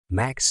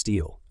Max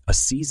Steele, a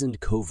seasoned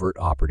covert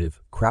operative,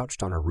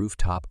 crouched on a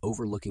rooftop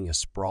overlooking a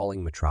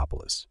sprawling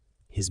metropolis.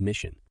 His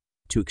mission: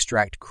 to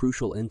extract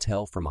crucial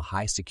intel from a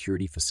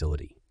high-security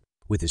facility.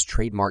 With his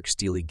trademark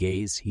steely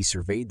gaze, he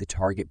surveyed the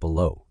target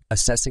below,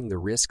 assessing the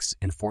risks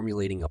and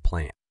formulating a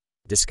plan.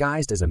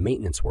 Disguised as a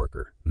maintenance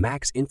worker,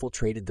 Max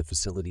infiltrated the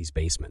facility's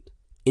basement,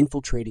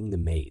 infiltrating the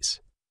maze.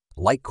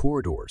 Like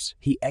corridors,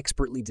 he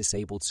expertly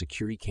disabled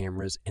security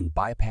cameras and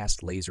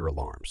bypassed laser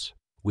alarms.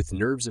 With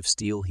nerves of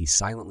steel, he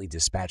silently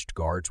dispatched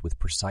guards with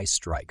precise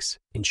strikes,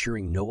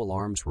 ensuring no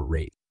alarms were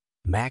raised.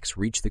 Max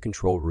reached the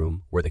control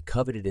room where the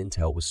coveted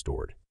intel was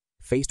stored.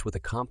 Faced with a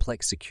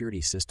complex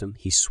security system,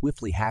 he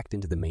swiftly hacked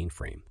into the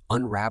mainframe,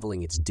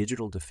 unraveling its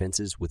digital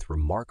defenses with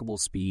remarkable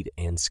speed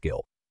and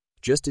skill.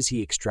 Just as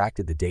he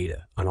extracted the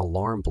data, an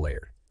alarm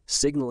blared,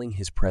 signaling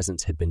his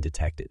presence had been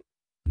detected.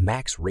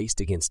 Max raced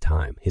against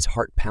time, his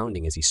heart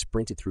pounding as he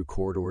sprinted through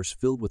corridors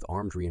filled with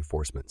armed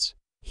reinforcements.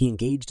 He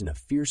engaged in a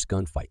fierce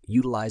gunfight,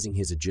 utilizing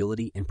his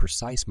agility and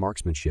precise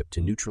marksmanship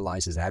to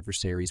neutralize his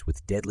adversaries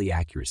with deadly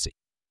accuracy.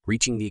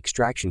 Reaching the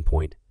extraction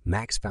point,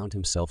 Max found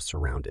himself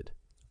surrounded.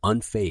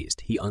 Unfazed,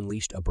 he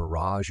unleashed a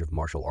barrage of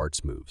martial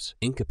arts moves,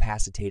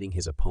 incapacitating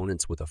his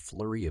opponents with a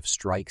flurry of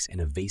strikes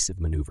and evasive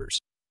maneuvers.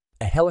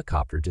 A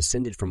helicopter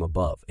descended from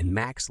above, and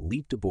Max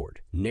leaped aboard,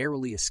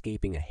 narrowly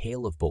escaping a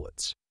hail of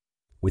bullets.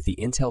 With the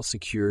intel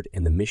secured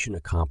and the mission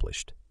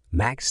accomplished,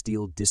 Max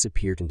Steele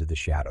disappeared into the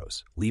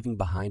shadows, leaving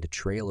behind a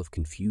trail of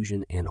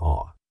confusion and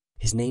awe.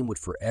 His name would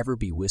forever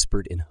be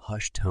whispered in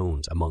hushed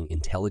tones among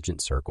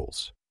intelligence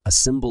circles, a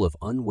symbol of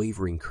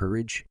unwavering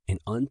courage and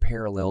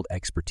unparalleled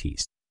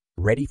expertise.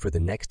 Ready for the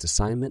next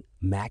assignment,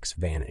 Max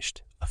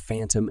vanished, a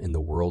phantom in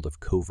the world of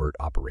covert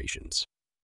operations.